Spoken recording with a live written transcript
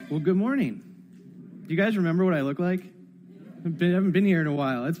Well, good morning. Do you guys remember what I look like? I haven't been here in a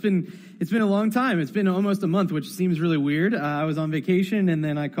while. It's been a long time. It's been almost a month, which seems really weird. I was on vacation, and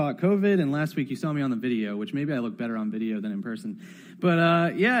then I caught COVID, and last week you saw me on the video, which maybe I look better on video than in person.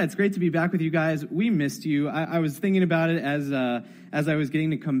 But yeah, it's great to be back with you guys. We missed you. I was thinking about it as I was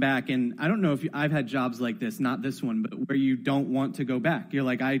getting to come back, and I don't know if I've had jobs like this, not this one, but where you don't want to go back. You're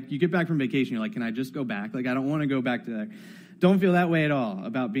like, you get back from vacation, you're like, can I just go back? Like, I don't want to go back to there. Don't feel that way at all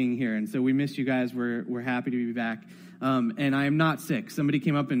about being here. And so we missed you guys. We're happy to be back. And I am not sick. Somebody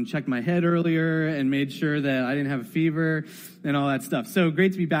came up and checked my head earlier and made sure that I didn't have a fever and all that stuff. So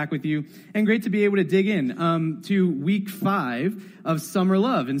great to be back with you and great to be able to dig in to week 5 of Summer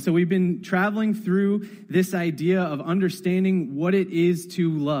Love. And so we've been traveling through this idea of understanding what it is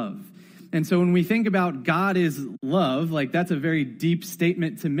to love. And so when we think about God is love, like that's a very deep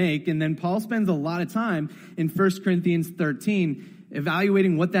statement to make. And then Paul spends a lot of time in 1 Corinthians 13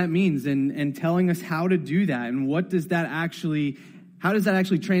 evaluating what that means and telling us how to do that and how does that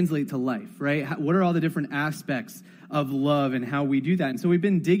actually translate to life, right? What are all the different aspects of love and how we do that? And so we've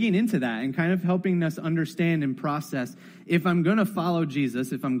been digging into that and kind of helping us understand and process, if I'm going to follow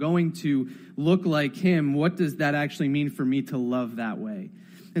Jesus, if I'm going to look like him, what does that actually mean for me to love that way?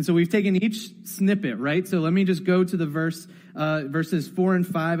 And so we've taken each snippet, right? So let me just go to the verses 4 and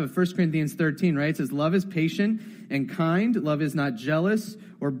 5 of 1 Corinthians 13, right? It says, love is patient and kind. Love is not jealous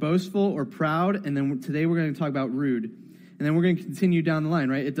or boastful or proud. And then today we're going to talk about rude. And then we're going to continue down the line,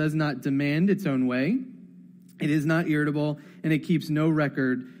 right? It does not demand its own way. It is not irritable, and it keeps no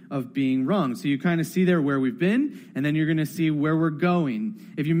record of being wrong. So you kind of see there where we've been, and then you're going to see where we're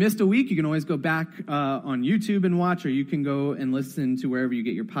going. If you missed a week, you can always go back on YouTube and watch, or you can go and listen to wherever you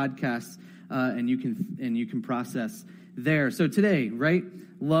get your podcasts, and you can process there. So today, right,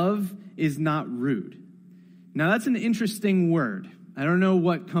 love is not rude. Now that's an interesting word. I don't know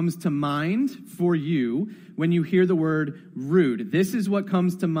what comes to mind for you when you hear the word rude. This is what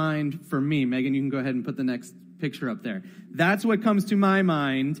comes to mind for me. Megan, you can go ahead and put the next picture up there. That's what comes to my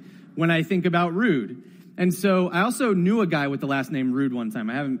mind when I think about rude. And so I also knew a guy with the last name Rude one time.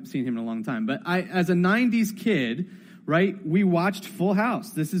 I haven't seen him in a long time. But as a 90s kid, right, we watched Full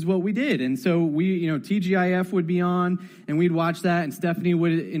House. This is what we did. And so TGIF would be on, and we'd watch that, and Stephanie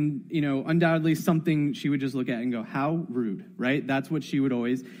would, undoubtedly something she would just look at and go, how rude, right? That's what she would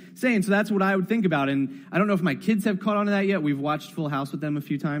always say. And so that's what I would think about. And I don't know if my kids have caught on to that yet. We've watched Full House with them a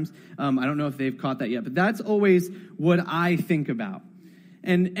few times. I don't know if they've caught that yet, but that's always what I think about.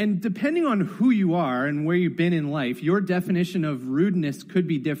 And depending on who you are and where you've been in life, your definition of rudeness could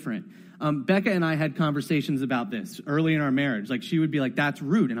be different. Becca and I had conversations about this early in our marriage. Like, she would be like, that's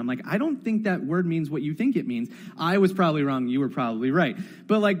rude. And I'm like, I don't think that word means what you think it means. I was probably wrong. You were probably right.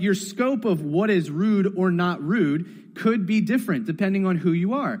 But like, your scope of what is rude or not rude could be different depending on who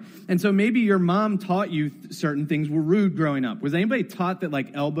you are. And so maybe your mom taught you certain things were rude growing up. Was anybody taught that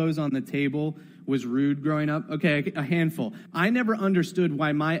like elbows on the table was rude growing up? Okay, a handful. I never understood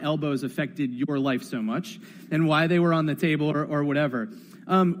why my elbows affected your life so much and why they were on the table or whatever.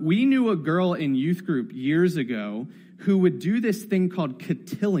 We knew a girl in youth group years ago who would do this thing called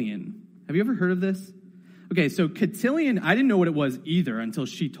cotillion. Have you ever heard of this? Okay, so cotillion, I didn't know what it was either until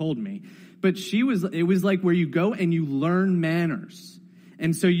she told me. But it was like where you go and you learn manners.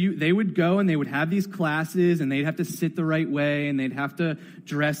 And so they would go and they would have these classes and they'd have to sit the right way and they'd have to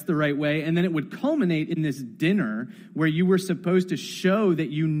dress the right way. And then it would culminate in this dinner where you were supposed to show that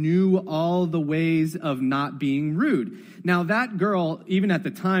you knew all the ways of not being rude. Now that girl, even at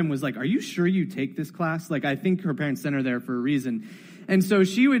the time, was like, are you sure you take this class? Like, I think her parents sent her there for a reason. And so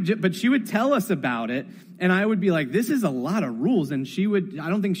she would tell us about it. And I would be like, this is a lot of rules. And I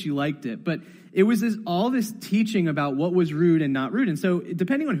don't think she liked it, but it was all this teaching about what was rude and not rude. And so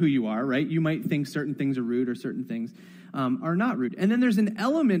depending on who you are, right, you might think certain things are rude or certain things are not rude. And then there's an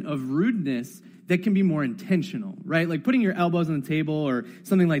element of rudeness that can be more intentional, right? Like putting your elbows on the table or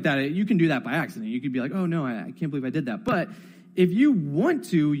something like that. You can do that by accident. You could be like, oh no, I can't believe I did that. But if you want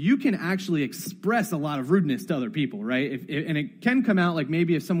to, you can actually express a lot of rudeness to other people, right? And it can come out like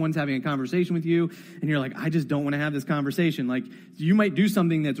maybe if someone's having a conversation with you and you're like, I just don't want to have this conversation. Like, you might do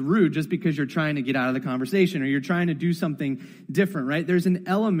something that's rude just because you're trying to get out of the conversation or you're trying to do something different, right? There's an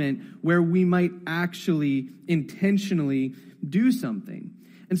element where we might actually intentionally do something.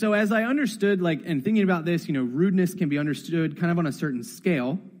 And so as I understood, and thinking about this, rudeness can be understood kind of on a certain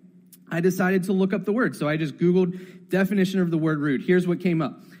scale. I decided to look up the word. So I just Googled definition of the word rude. Here's what came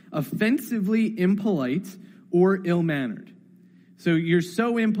up. Offensively impolite or ill-mannered. So you're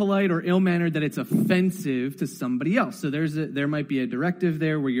so impolite or ill-mannered that it's offensive to somebody else. So there might be a directive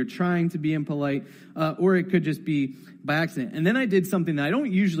there where you're trying to be impolite, or it could just be by accident. And then I did something that I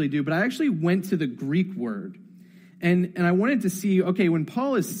don't usually do, but I actually went to the Greek word. And I wanted to see, okay, when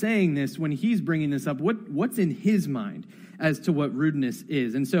Paul is saying this, when he's bringing this up, what's in his mind as to what rudeness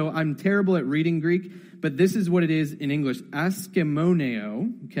is? And so I'm terrible at reading Greek, but this is what it is in English,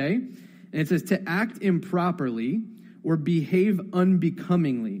 askimoneo, okay? And it says to act improperly, or behave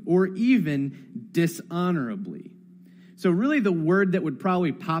unbecomingly, or even dishonorably. So really the word that would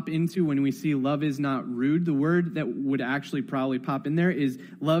probably pop into when we see love is not rude, the word that would actually probably pop in there is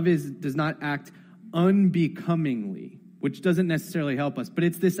does not act unbecomingly, which doesn't necessarily help us. But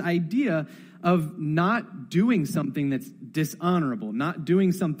it's this idea of not doing something that's dishonorable, not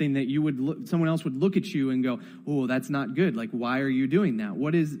doing something that someone else would look at you and go, oh, that's not good. Like, why are you doing that?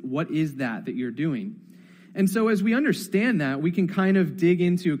 What is that you're doing? And so as we understand that, we can kind of dig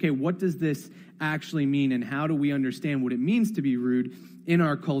into, okay, what does this actually mean, and how do we understand what it means to be rude in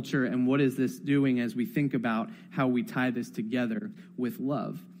our culture, and what is this doing as we think about how we tie this together with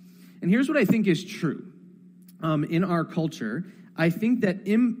love? And here's what I think is true. In our culture, I think that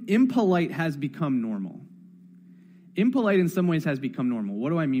impolite has become normal. Impolite in some ways has become normal.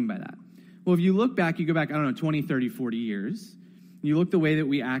 What do I mean by that? Well, if you go back, 20, 30, 40 years, you look the way that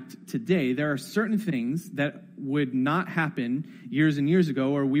we act today, there are certain things that would not happen years and years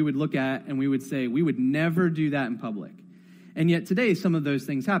ago, or we would look at and we would say, we would never do that in public. And yet today, some of those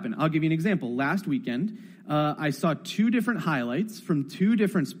things happen. I'll give you an example. Last weekend, I saw 2 different highlights from 2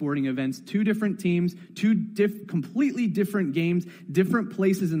 different sporting events, 2 different teams, 2 completely different games, different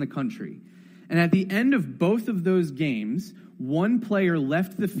places in the country. And at the end of both of those games, one player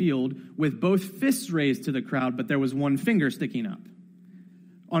left the field with both fists raised to the crowd, but there was one finger sticking up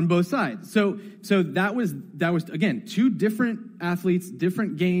on both sides. So that was again 2 different athletes,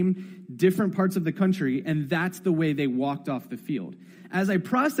 different game, different parts of the country, and that's the way they walked off the field. As I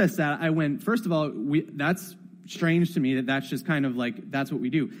processed that, I went, first of all, that's strange to me that's just kind of like, that's what we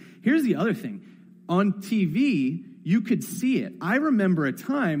do. Here's the other thing. On TV, you could see it. I remember a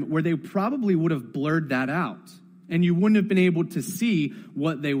time where they probably would have blurred that out, and you wouldn't have been able to see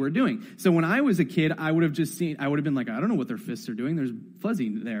what they were doing. So when I was a kid, I would have been like, I don't know what their fists are doing. There's fuzzy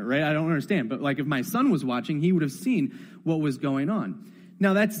there, right? I don't understand. But like if my son was watching, he would have seen what was going on.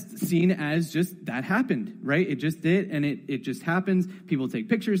 Now that's seen as just that happened, right? It just did, and it just happens. People take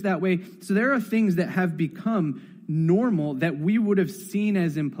pictures that way. So there are things that have become normal that we would have seen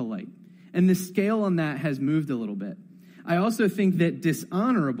as impolite. And the scale on that has moved a little bit. I also think that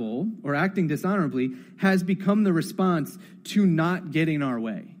dishonorable, or acting dishonorably, has become the response to not getting our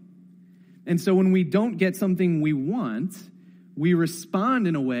way. And so when we don't get something we want, we respond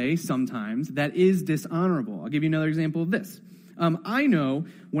in a way sometimes that is dishonorable. I'll give you another example of this. I know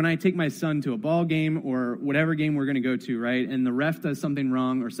when I take my son to a ball game or whatever game we're going to go to, right, and the ref does something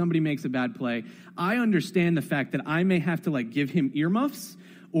wrong or somebody makes a bad play, I understand the fact that I may have to give him earmuffs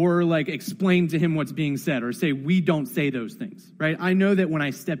or explain to him what's being said, or say, we don't say those things, right? I know that when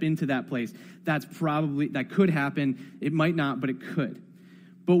I step into that place, that could happen. It might not, but it could.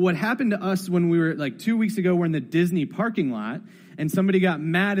 But what happened to us when we were 2 weeks ago, we're in the Disney parking lot, and somebody got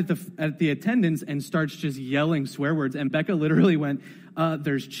mad at the attendants and starts just yelling swear words, and Becca literally went,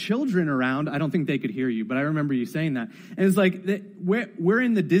 there's children around. I don't think they could hear you, but I remember you saying that. And it's we're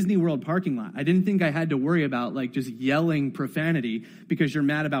in the Disney World parking lot. I didn't think I had to worry about just yelling profanity because you're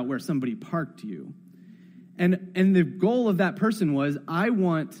mad about where somebody parked you. And the goal of that person was, I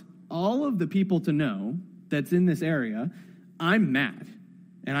want all of the people to know that's in this area, I'm mad.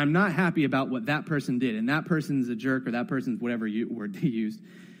 And I'm not happy about what that person did. And that person's a jerk, or that person's whatever word they used.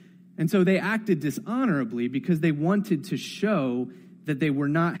 And so they acted dishonorably because they wanted to show that they were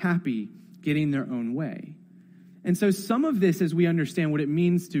not happy getting their own way. And so some of this, as we understand what it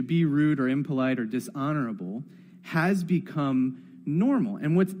means to be rude or impolite or dishonorable, has become normal.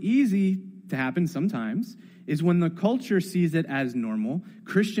 And what's easy to happen sometimes is when the culture sees it as normal,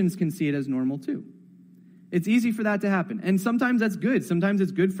 Christians can see it as normal too. It's easy for that to happen. And sometimes that's good. Sometimes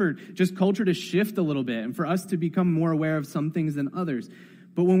it's good for just culture to shift a little bit and for us to become more aware of some things than others.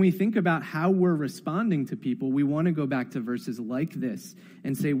 But when we think about how we're responding to people, we want to go back to verses like this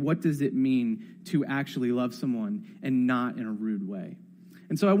and say, what does it mean to actually love someone and not in a rude way?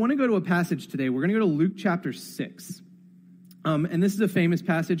 And so I want to go to a passage today. We're going to go to Luke chapter 6. And this is a famous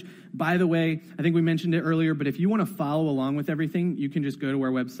passage. By the way, I think we mentioned it earlier, but if you want to follow along with everything, you can just go to our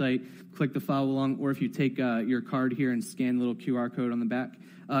website, click the follow along, or if you take your card here and scan the little QR code on the back,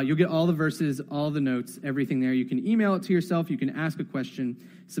 you'll get all the verses, all the notes, everything there. You can email it to yourself. You can ask a question,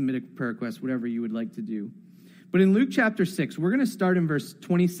 submit a prayer request, whatever you would like to do. But in Luke chapter 6, we're going to start in verse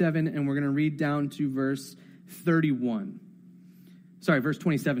 27, and we're going to read down to verse 31. Sorry, verse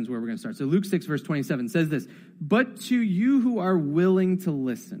 27 is where we're going to start. So Luke 6, verse 27 says this, "But to you who are willing to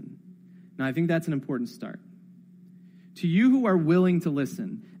listen." Now, I think that's an important start. To you who are willing to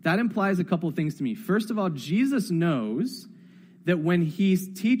listen. That implies a couple of things to me. First of all, Jesus knows that when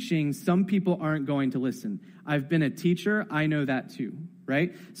he's teaching, some people aren't going to listen. I've been a teacher. I know that too,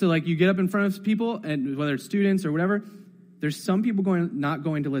 right? So like you get up in front of people, and whether it's students or whatever, there's some people not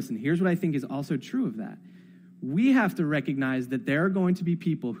going to listen. Here's what I think is also true of that. We have to recognize that there are going to be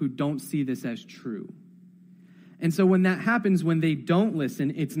people who don't see this as true. And so when that happens, when they don't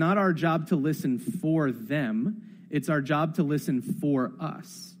listen, it's not our job to listen for them. It's our job to listen for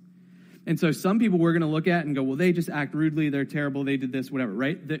us. And so some people we're going to look at and go, well, they just act rudely, they're terrible, they did this, whatever,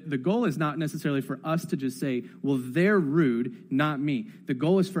 right? The goal is not necessarily for us to just say, well, they're rude, not me. The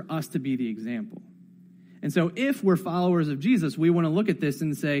goal is for us to be the example. And so if we're followers of Jesus, we want to look at this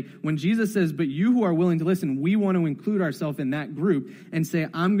and say, when Jesus says, but you who are willing to listen, we want to include ourselves in that group and say,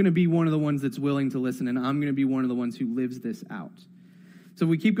 I'm going to be one of the ones that's willing to listen, and I'm going to be one of the ones who lives this out. So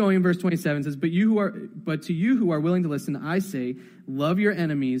we keep going in verse 27, it says, but to you who are willing to listen, I say, love your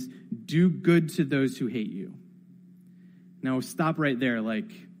enemies, do good to those who hate you. Now stop right there, like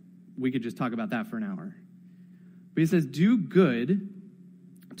we could just talk about that for an hour. But he says, do good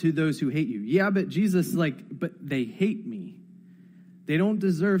to those who hate you. Yeah, but Jesus, but they hate me. They don't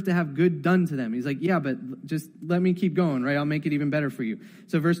deserve to have good done to them. He's like, yeah, but just let me keep going, right? I'll make it even better for you.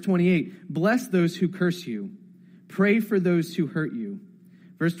 So verse 28, bless those who curse you. Pray for those who hurt you.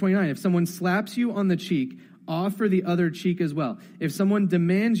 Verse 29, if someone slaps you on the cheek, offer the other cheek as well. If someone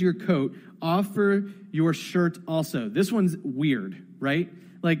demands your coat, offer your shirt also. This one's weird, right?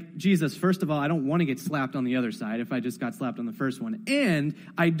 Like, Jesus, first of all, I don't want to get slapped on the other side if I just got slapped on the first one. And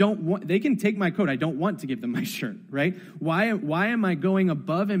they can take my coat. I don't want to give them my shirt, right? Why am I going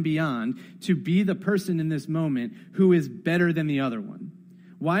above and beyond to be the person in this moment who is better than the other one?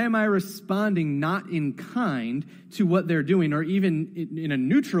 Why am I responding not in kind to what they're doing, or even in a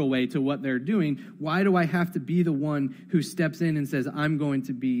neutral way to what they're doing? Why do I have to be the one who steps in and says, I'm going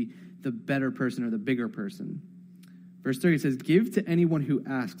to be the better person or the bigger person? Verse 30 says, give to anyone who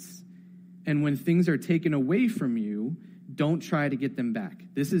asks, and when things are taken away from you, don't try to get them back.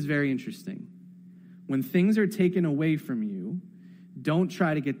 This is very interesting. When things are taken away from you, don't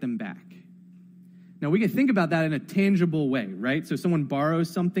try to get them back. Now, we can think about that in a tangible way, right? So someone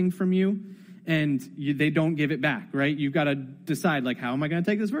borrows something from you, and they don't give it back, right? You've got to decide, how am I going to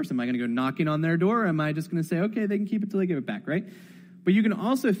take this person? Am I going to go knocking on their door, or am I just going to say, okay, they can keep it till they give it back, right? But you can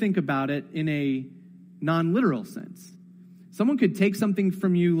also think about it in a non-literal sense. Someone could take something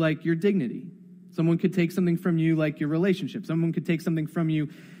from you like your dignity. Someone could take something from you like your relationship. Someone could take something from you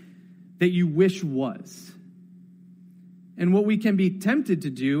that you wish was. And what we can be tempted to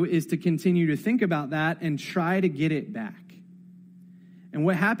do is to continue to think about that and try to get it back. And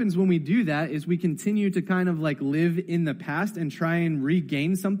what happens when we do that is we continue to kind of live in the past and try and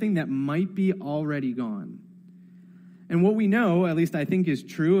regain something that might be already gone. And what we know, at least I think is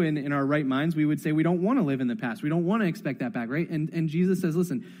true in our right minds, we would say we don't want to live in the past. We don't want to expect that back, right? And Jesus says,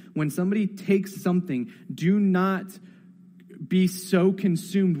 listen, when somebody takes something, do not be so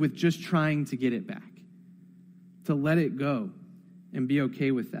consumed with just trying to get it back. To let it go and be okay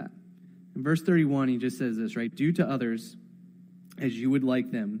with that. In verse 31, he just says this, right? Do to others as you would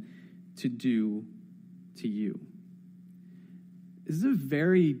like them to do to you. This is a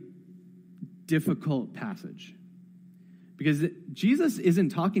very difficult passage because Jesus isn't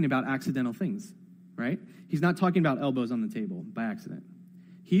talking about accidental things, right? He's not talking about elbows on the table by accident.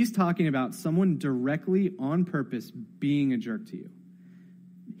 He's talking about someone directly on purpose being a jerk to you,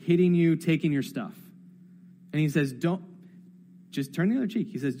 hitting you, taking your stuff. And he says, don't just turn the other cheek.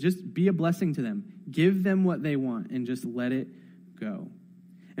 He says, just be a blessing to them. Give them what they want and just let it go.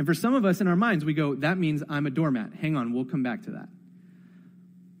 And for some of us in our minds, we go, that means I'm a doormat. Hang on, we'll come back to that.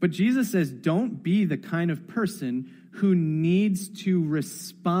 But Jesus says, don't be the kind of person who needs to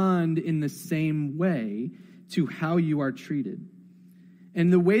respond in the same way to how you are treated.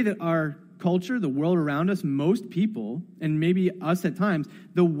 And the way that our culture, the world around us, most people, and maybe us at times,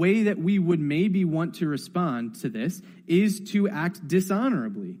 the way that we would maybe want to respond to this is to act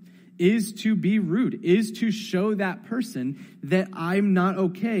dishonorably, is to be rude, is to show that person that I'm not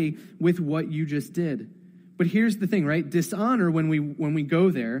okay with what you just did. But here's the thing, right? Dishonor, when we go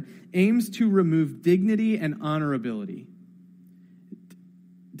there, aims to remove dignity and honorability.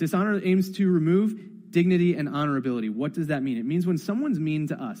 Dishonor aims to remove dignity and honorability. What does that mean? It means when someone's mean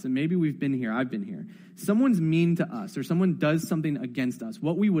to us, and maybe we've been here, I've been here, someone's mean to us or someone does something against us,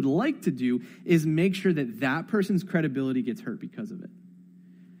 what we would like to do is make sure that that person's credibility gets hurt because of it.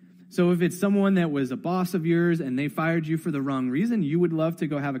 So if it's someone that was a boss of yours and they fired you for the wrong reason, you would love to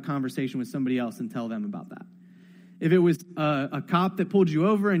go have a conversation with somebody else and tell them about that. If it was a cop that pulled you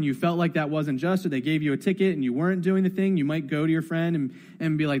over and you felt like that wasn't just, or they gave you a ticket and you weren't doing the thing, you might go to your friend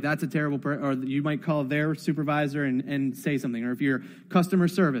and be like, that's a terrible or you might call their supervisor and say something. Or if you're customer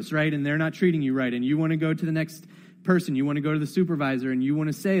service, right, and they're not treating you right, and you want to go to the next person, you want to go to the supervisor, and you want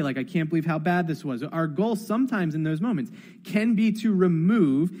to say, like, I can't believe how bad this was. Our goal sometimes in those moments can be to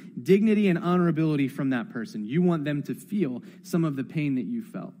remove dignity and honorability from that person. You want them to feel some of the pain that you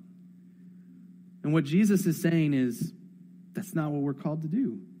felt. And what Jesus is saying is, that's not what we're called to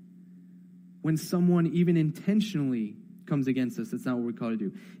do. When someone even intentionally comes against us, that's not what we're called to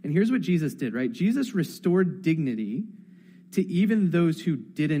do. And here's what Jesus did, right? Jesus restored dignity to even those who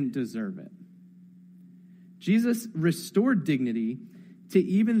didn't deserve it. Jesus restored dignity to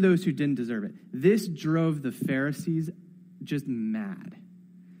even those who didn't deserve it. This drove the Pharisees just mad.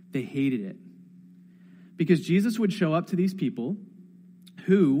 They hated it. Because Jesus would show up to these people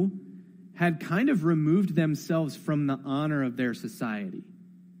who had kind of removed themselves from the honor of their society.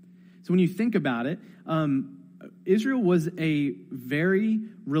 So when you think about it, Israel was a very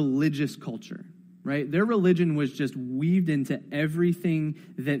religious culture, right? Their religion was just weaved into everything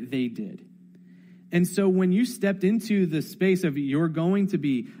that they did. And so when you stepped into the space of you're going to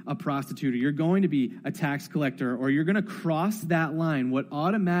be a prostitute, or you're going to be a tax collector, or you're going to cross that line, what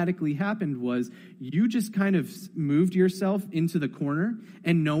automatically happened was you just kind of moved yourself into the corner,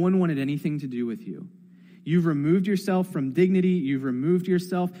 and no one wanted anything to do with you. You've removed yourself from dignity. You've removed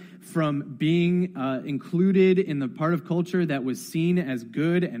yourself from being included in the part of culture that was seen as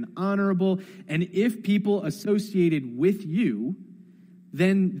good and honorable. And if people associated with you,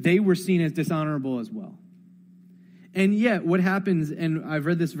 then they were seen as dishonorable as well. And yet, what happens, and I've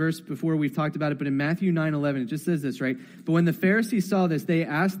read this verse before, we've talked about it, but in Matthew 9:11, it just says this, right? But when the Pharisees saw this, they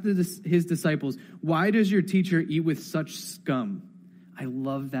asked his disciples, why does your teacher eat with such scum? I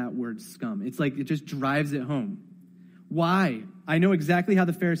love that word, scum. It's like, it just drives it home. Why? I know exactly how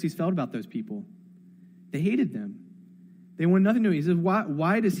the Pharisees felt about those people. They hated them. They want nothing to do. He says,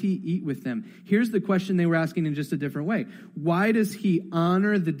 why does he eat with them? Here's the question they were asking in just a different way. Why does he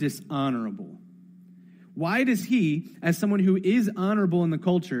honor the dishonorable? Why does he, as someone who is honorable in the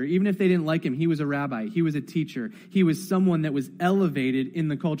culture, even if they didn't like him, he was a rabbi, he was a teacher, he was someone that was elevated in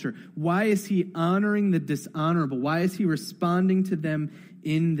the culture. Why is he honoring the dishonorable? Why is he responding to them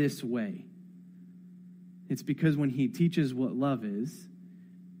in this way? It's because when he teaches what love is,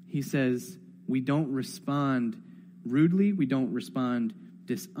 he says, we don't respond rudely, we don't respond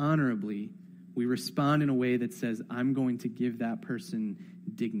dishonorably. We respond in a way that says, I'm going to give that person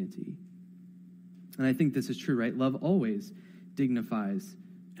dignity. And I think this is true, right? Love always dignifies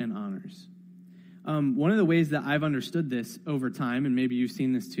and honors. One of the ways that I've understood this over time, and maybe you've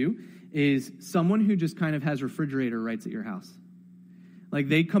seen this too, is someone who just kind of has refrigerator rights at your house. Like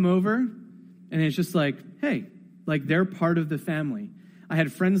they come over, and it's just like, hey, like they're part of the family. I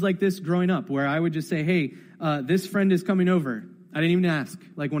had friends like this growing up where I would just say, hey, this friend is coming over. I didn't even ask.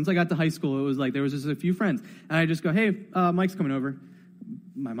 Like once I got to high school, it was like there was just a few friends. And I just go, hey, Mike's coming over.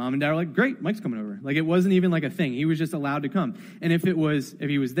 My mom and dad were like, great, Mike's coming over. Like it wasn't even like a thing. He was just allowed to come. And if he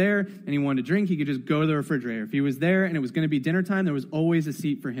was there and he wanted to drink, he could just go to the refrigerator. If he was there and it was going to be dinner time, there was always a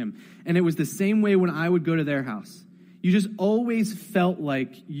seat for him. And it was the same way when I would go to their house. You just always felt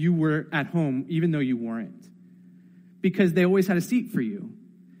like you were at home, even though you weren't. Because they always had a seat for you.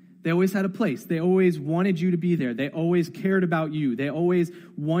 They always had a place. They always wanted you to be there. They always cared about you. They always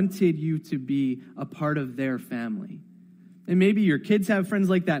wanted you to be a part of their family. And maybe your kids have friends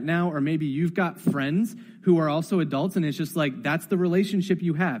like that now, or maybe you've got friends who are also adults, and it's just like, that's the relationship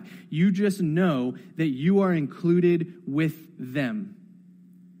you have. You just know that you are included with them.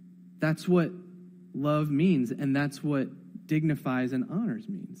 That's what love means, and that's what dignifies and honors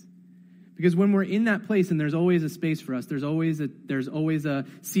means. Because when we're in that place and there's always a space for us, there's always a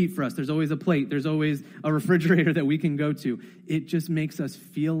seat for us, there's always a plate, there's always a refrigerator that we can go to, it just makes us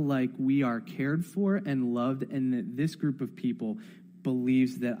feel like we are cared for and loved, and that this group of people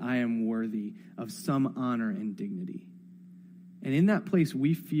believes that I am worthy of some honor and dignity. And in that place,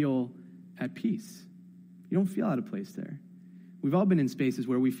 we feel at peace. You don't feel out of place there. We've all been in spaces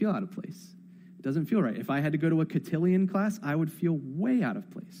where we feel out of place. It doesn't feel right. If I had to go to a cotillion class, I would feel way out of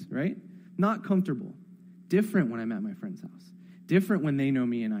place, right? Not comfortable. Different when I'm at my friend's house. Different when they know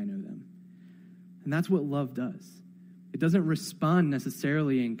me and I know them. And that's what love does. It doesn't respond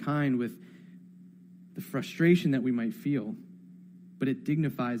necessarily in kind with the frustration that we might feel, but it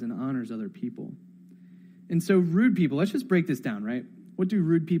dignifies and honors other people. And so rude people, let's just break this down, right? What do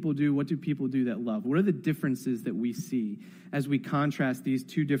rude people do? What do people do that love? What are the differences that we see as we contrast these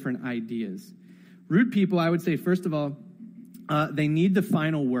two different ideas? Rude people, I would say, first of all, they need the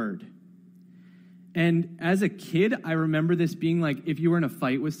final word. And as a kid, I remember this being like, if you were in a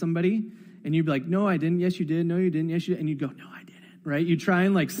fight with somebody, and you'd be like, no, I didn't, yes, you did, no, you didn't, yes, you did, and you'd go, no, I didn't, right? You try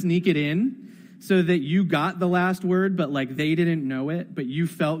and like sneak it in so that you got the last word, but like they didn't know it, but you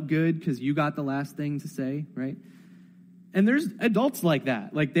felt good because you got the last thing to say, right? And there's adults like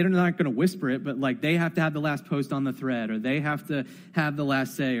that. Like, they're not going to whisper it, but like they have to have the last post on the thread, or they have to have the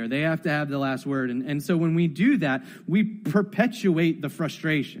last say, or they have to have the last word. And so when we do that, we perpetuate the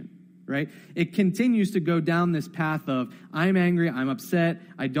frustration, right? It continues to go down this path of, I'm angry, I'm upset,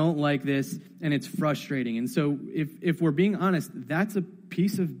 I don't like this, and it's frustrating. And so if we're being honest, that's a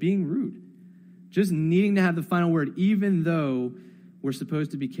piece of being rude. Just needing to have the final word, even though we're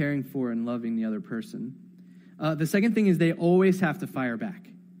supposed to be caring for and loving the other person. The second thing is they always have to fire back.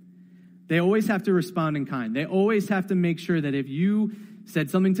 They always have to respond in kind. They always have to make sure that if you said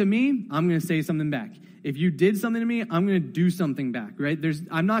something to me, I'm going to say something back. If you did something to me, I'm going to do something back, right?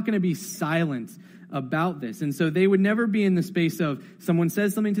 I'm not going to be silent about this. And so they would never be in the space of someone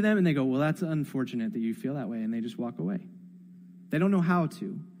says something to them and they go, well, that's unfortunate that you feel that way, and they just walk away. They don't know how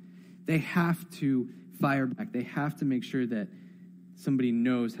to. They have to fire back. They have to make sure that somebody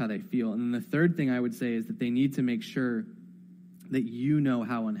knows how they feel. And then the third thing I would say is that they need to make sure that you know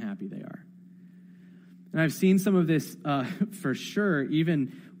how unhappy they are. And I've seen some of this for sure,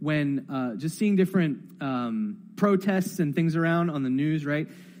 even when just seeing different protests and things around on the news, right?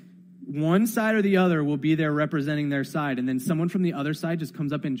 One side or the other will be there representing their side, and then someone from the other side just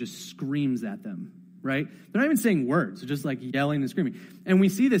comes up and just screams at them, right? They're not even saying words. They're just like yelling and screaming. And we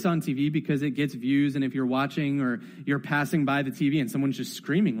see this on TV because it gets views, and if you're watching or you're passing by the TV and someone's just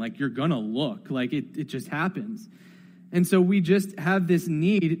screaming, like, you're gonna look. Like, it just happens. And so we just have this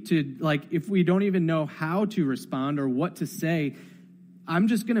need to, like, if we don't even know how to respond or what to say, I'm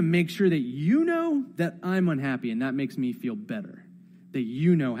just gonna make sure that you know that I'm unhappy, and that makes me feel better, that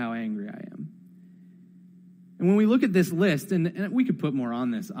you know how angry I am. And when we look at this list, and we could put more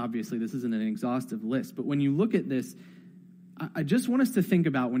on this, obviously, this isn't an exhaustive list, but when you look at this, I just want us to think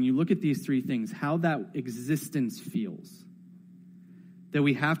about, when you look at these three things, how that existence feels. That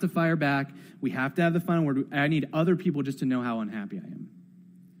we have to fire back, we have to have the final word, I need other people just to know how unhappy I am.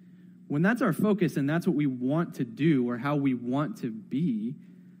 When that's our focus and that's what we want to do or how we want to be,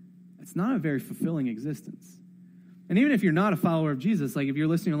 it's not a very fulfilling existence. And even if you're not a follower of Jesus, like if you're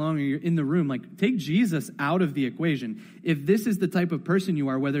listening along or you're in the room, like take Jesus out of the equation. If this is the type of person you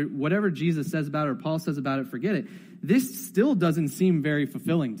are, whatever Jesus says about it or Paul says about it, forget it. This still doesn't seem very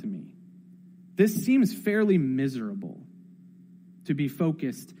fulfilling to me. This seems fairly miserable to be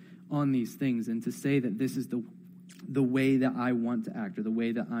focused on these things and to say that this is the way that I want to act or the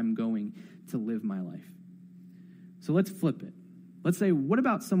way that I'm going to live my life. So let's flip it. Let's say, what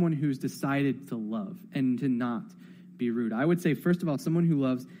about someone who's decided to love and to not be rude? I would say, first of all, someone who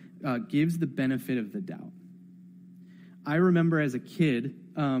loves gives the benefit of the doubt. I remember as a kid,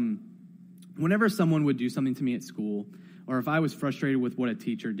 whenever someone would do something to me at school, or if I was frustrated with what a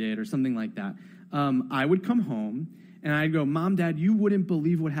teacher did or something like that, I would come home and I'd go, Mom, Dad, you wouldn't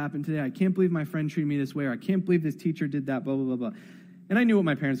believe what happened today. I can't believe my friend treated me this way, or I can't believe this teacher did that, blah, blah, blah, blah. And I knew what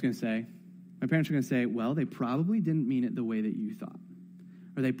my parents were going to say. My parents were going to say, well, they probably didn't mean it the way that you thought.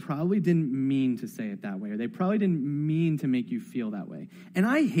 Or they probably didn't mean to say it that way. Or they probably didn't mean to make you feel that way. And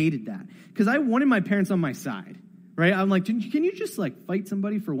I hated that because I wanted my parents on my side, right? I'm like, can you just like fight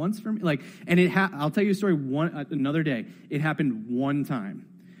somebody for once for me? Like, and I'll tell you a story another day. It happened one time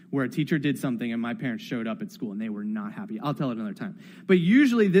where a teacher did something and my parents showed up at school and they were not happy. I'll tell it another time. But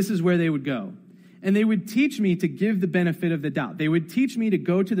usually this is where they would go. And they would teach me to give the benefit of the doubt. They would teach me to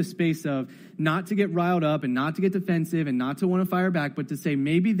go to the space of not to get riled up and not to get defensive and not to want to fire back, but to say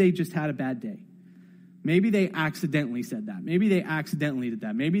maybe they just had a bad day. Maybe they accidentally said that. Maybe they accidentally did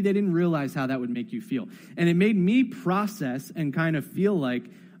that. Maybe they didn't realize how that would make you feel. And it made me process and kind of feel like,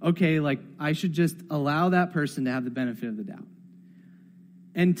 okay, like I should just allow that person to have the benefit of the doubt.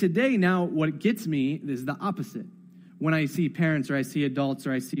 And today now what gets me is the opposite. When I see parents or I see adults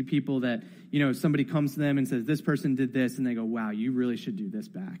or I see people that, somebody comes to them and says, this person did this, and they go, wow, you really should do this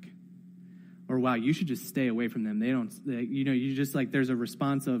back. Or, wow, you should just stay away from them. You just like, there's a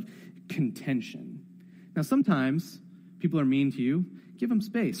response of contention. Now, sometimes people are mean to you. Give them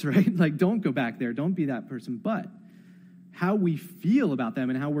space, right? Like, don't go back there. Don't be that person. But how we feel about them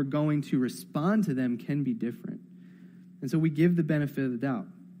and how we're going to respond to them can be different. And so we give the benefit of the doubt.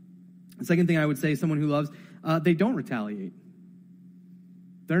 The second thing I would say, someone who loves, they don't retaliate.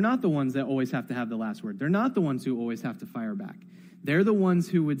 They're not the ones that always have to have the last word. They're not the ones who always have to fire back. They're the ones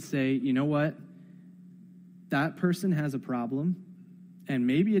who would say, you know what? That person has a problem, and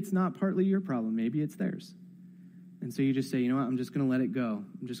maybe it's not partly your problem. Maybe it's theirs. And so you just say, you know what? I'm just going to let it go.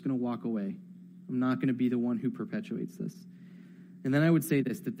 I'm just going to walk away. I'm not going to be the one who perpetuates this. And then I would say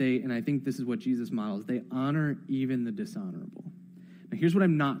this, that they, and I think this is what Jesus models, they honor even the dishonorable. Now, here's what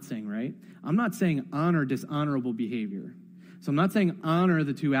I'm not saying, right? I'm not saying honor dishonorable behavior. So I'm not saying honor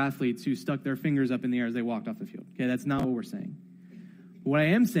the two athletes who stuck their fingers up in the air as they walked off the field. Okay, that's not what we're saying. What I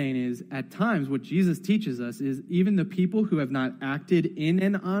am saying is, at times, what Jesus teaches us is even the people who have not acted in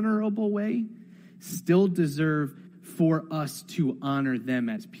an honorable way still deserve for us to honor them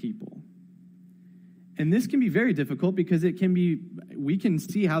as people. And this can be very difficult because we can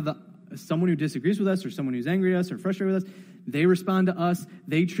see how someone who disagrees with us or someone who's angry at us or frustrated with us, they respond to us,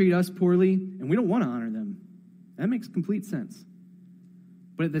 they treat us poorly, and we don't want to honor them. That makes complete sense.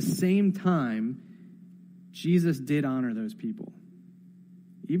 But at the same time, Jesus did honor those people.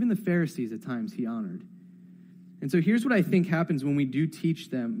 Even the Pharisees at times he honored. And so here's what I think happens when we do teach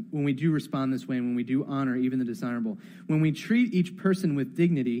them, when we do respond this way, and when we do honor even the dishonorable. When we treat each person with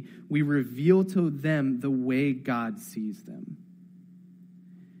dignity, we reveal to them the way God sees them.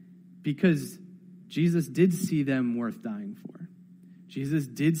 Because Jesus did see them worth dying for. Jesus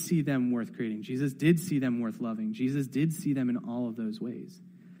did see them worth creating. Jesus did see them worth loving. Jesus did see them in all of those ways.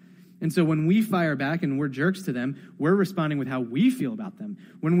 And so when we fire back and we're jerks to them, we're responding with how we feel about them.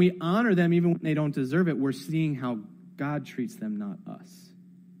 When we honor them, even when they don't deserve it, we're seeing how God treats them, not us.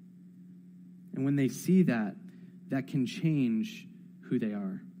 And when they see that, that can change who they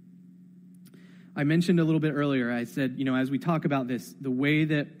are. I mentioned a little bit earlier, I said, as we talk about this, the way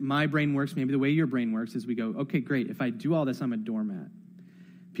that my brain works, maybe the way your brain works, is we go, okay, great, if I do all this, I'm a doormat.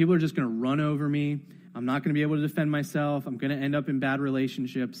 People are just going to run over me. I'm not going to be able to defend myself. I'm going to end up in bad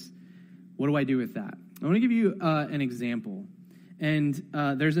relationships. What do I do with that? I want to give you an example. And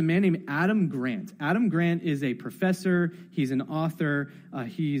there's a man named Adam Grant. Adam Grant is a professor. He's an author.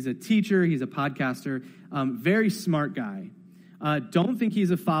 He's a teacher. He's a podcaster. Very smart guy. Don't think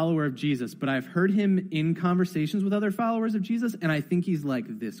he's a follower of Jesus, but I've heard him in conversations with other followers of Jesus, and I think he's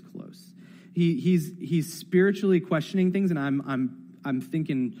like this close. He's spiritually questioning things, and I'm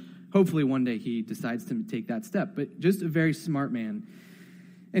thinking hopefully one day he decides to take that step. But just a very smart man.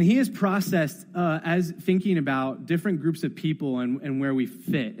 And he has processed as thinking about different groups of people and where we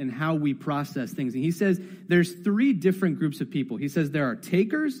fit and how we process things. And he says there's 3 different groups of people. He says there are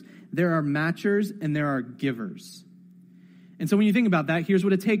takers, there are matchers, and there are givers. And so when you think about that, here's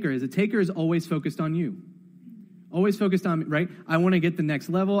what a taker is. A taker is always focused on you. Always focused on, right? I want to get the next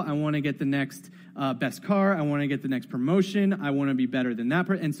level. I want to get the next best car. I want to get the next promotion. I want to be better than that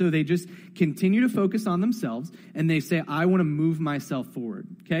person. And so they just continue to focus on themselves, and they say, I want to move myself forward,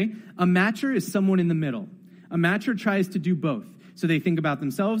 okay? A matcher is someone in the middle. A matcher tries to do both. So they think about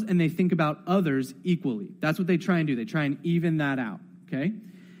themselves, and they think about others equally. That's what they try and do. They try and even that out, okay?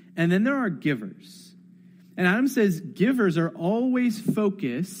 And then there are givers. And Adam says givers are always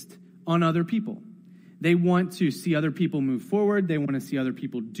focused on other people. They want to see other people move forward. They want to see other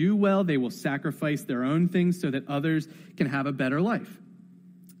people do well. They will sacrifice their own things so that others can have a better life.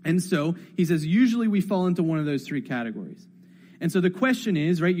 And so he says, usually we fall into one of those 3 categories. And so the question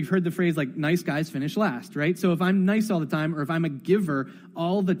is, right, you've heard the phrase like nice guys finish last, right? So if I'm nice all the time, or if I'm a giver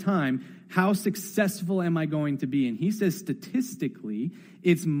all the time, how successful am I going to be? And he says statistically,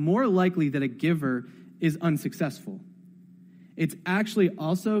 it's more likely that a giver is unsuccessful. It's actually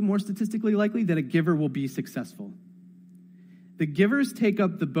also more statistically likely that a giver will be successful. The givers take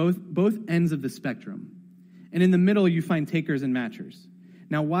up the both ends of the spectrum. And in the middle, you find takers and matchers.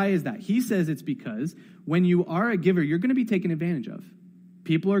 Now, why is that? He says it's because when you are a giver, you're going to be taken advantage of.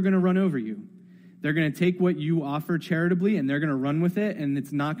 People are going to run over you. They're going to take what you offer charitably, and they're going to run with it, and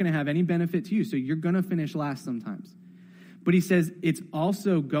it's not going to have any benefit to you. So you're going to finish last sometimes. But he says it's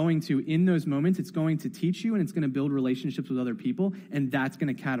also going to, in those moments, it's going to teach you and it's going to build relationships with other people, and that's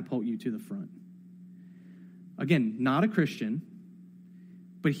going to catapult you to the front. Again, not a Christian,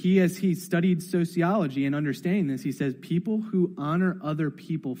 but as he studied sociology and understanding this, he says people who honor other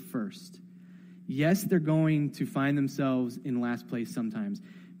people first, yes, they're going to find themselves in last place sometimes,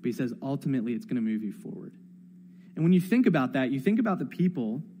 but he says ultimately it's going to move you forward. And when you think about that, you think about the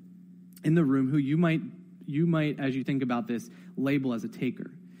people in the room who you might, as you think about this, label as a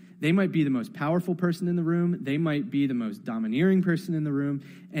taker. They might be the most powerful person in the room. They might be the most domineering person in the room.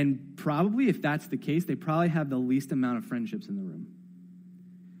 And probably, if that's the case, they probably have the least amount of friendships in the room.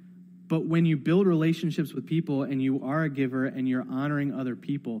 But when you build relationships with people and you are a giver and you're honoring other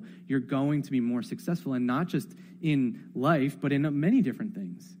people, you're going to be more successful, and not just in life, but in many different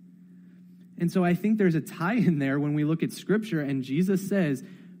things. And so I think there's a tie in there when we look at Scripture and Jesus says,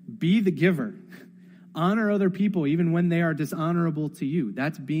 be the giver. Honor other people even when they are dishonorable to you.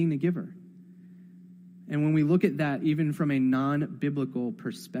 That's being a giver. And when we look at that, even from a non-biblical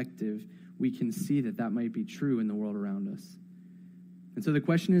perspective, we can see that that might be true in the world around us. And so the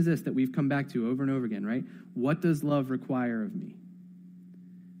question is this that we've come back to over and over again, right? What does love require of me?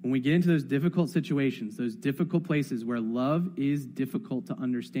 When we get into those difficult situations, those difficult places where love is difficult to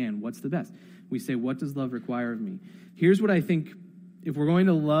understand, what's the best? We say, what does love require of me? Here's what I think, if we're going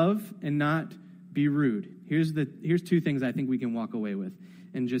to love and not be rude, here's two things I think we can walk away with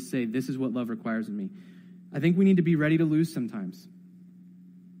and just say, this is what love requires of me. I think we need to be ready to lose sometimes.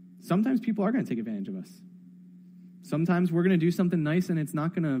 Sometimes people are going to take advantage of us. Sometimes we're going to do something nice and it's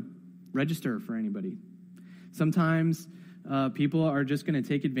not going to register for anybody. Sometimes people are just going to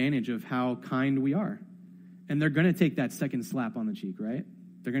take advantage of how kind we are. And they're going to take that second slap on the cheek, right?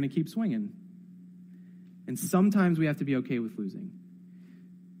 They're going to keep swinging. And sometimes we have to be okay with losing.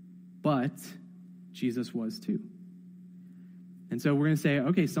 But Jesus was too. And so we're going to say,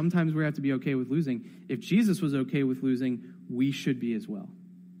 okay, sometimes we have to be okay with losing. If Jesus was okay with losing, we should be as well.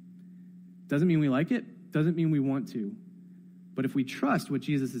 Doesn't mean we like it. Doesn't mean we want to. But if we trust what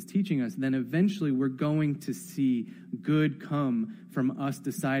Jesus is teaching us, then eventually we're going to see good come from us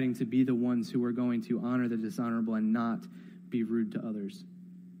deciding to be the ones who are going to honor the dishonorable and not be rude to others.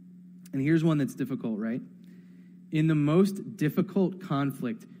 And here's one that's difficult, right? In the most difficult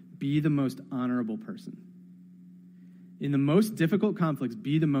conflict, be the most honorable person. In the most difficult conflicts,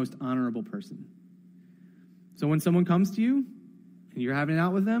 be the most honorable person. So when someone comes to you and you're having it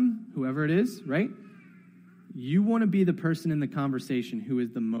out with them, whoever it is, right? You want to be the person in the conversation who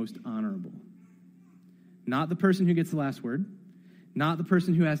is the most honorable. Not the person who gets the last word. Not the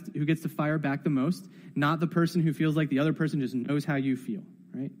person who gets to fire back the most. Not the person who feels like the other person just knows how you feel,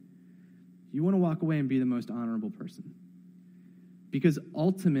 right? You want to walk away and be the most honorable person. Because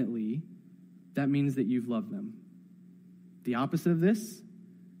ultimately, that means that you've loved them. The opposite of this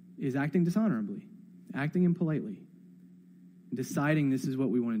is acting dishonorably, acting impolitely, deciding this is what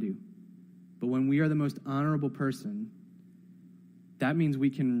we want to do. But when we are the most honorable person, that means we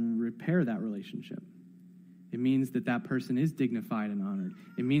can repair that relationship. It means that that person is dignified and honored.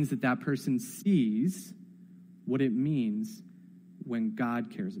 It means that that person sees what it means when God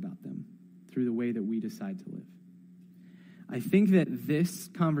cares about them through the way that we decide to live. I think that this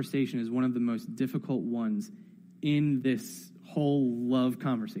conversation is one of the most difficult ones in this whole love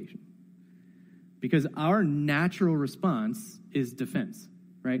conversation. Because our natural response is defense.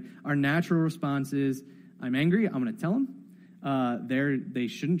 Right? Our natural response is, I'm angry, I'm going to tell them. They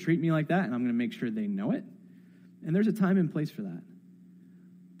shouldn't treat me like that, and I'm going to make sure they know it. And there's a time and place for that.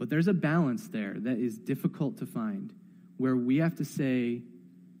 But there's a balance there that is difficult to find, where we have to say,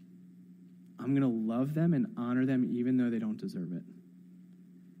 I'm going to love them and honor them even though they don't deserve it.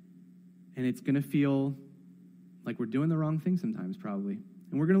 And it's going to feel like we're doing the wrong thing sometimes, probably.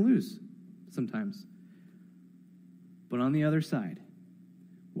 And we're going to lose sometimes. But on the other side,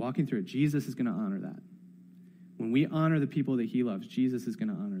 walking through it, Jesus is going to honor that. When we honor the people that he loves, Jesus is going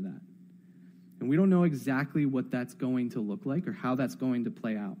to honor that. And we don't know exactly what that's going to look like or how that's going to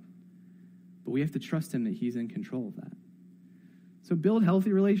play out. But we have to trust him that he's in control of that. So build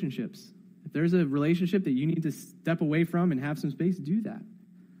healthy relationships. If there's a relationship that you need to step away from and have some space, do that.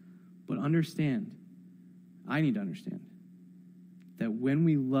 But understand, I need to understand, that when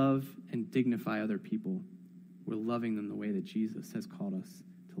we love and dignify other people, we're loving them the way that Jesus has called us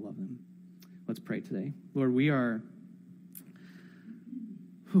to love them. Let's pray today. Lord,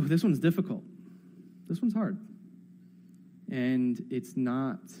 this one's difficult. This one's hard. And it's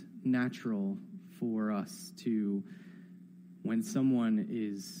not natural for us to, when someone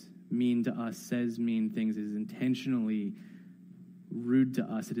is mean to us, says mean things, is intentionally rude to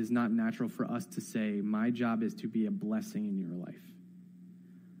us, it is not natural for us to say, my job is to be a blessing in your life.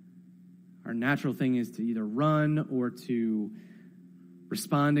 Our natural thing is to either run or to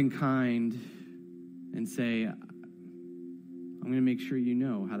respond in kind and say, I'm going to make sure you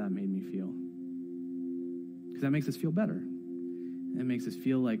know how that made me feel. Because that makes us feel better. It makes us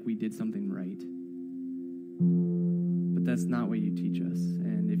feel like we did something right. But that's not what you teach us.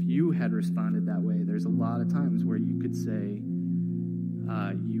 And if you had responded that way, there's a lot of times where you could say,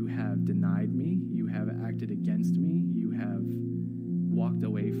 you have denied me, you have acted against me, you have walked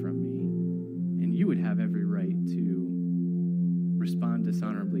away from me. And you would have every right to respond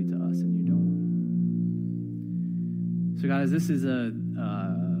dishonorably to us, and you don't. So God, as this is a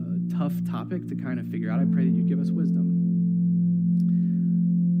tough topic to kind of figure out. I pray that you give us wisdom,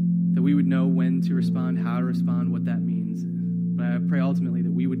 that we would know when to respond, how to respond, what that means. But I pray ultimately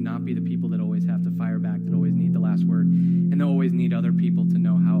that we would not be the people that always have to fire back, that always need the last word, and that always need other people to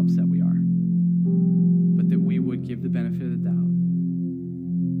know how upset we are. But that we would give the benefit of the doubt,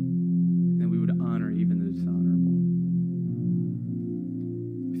 and that we would honor even the dishonorable.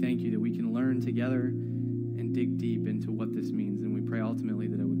 We thank you that we can learn together and dig deep into what this means, and we pray ultimately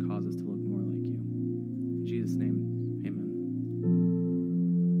that it would cause us to look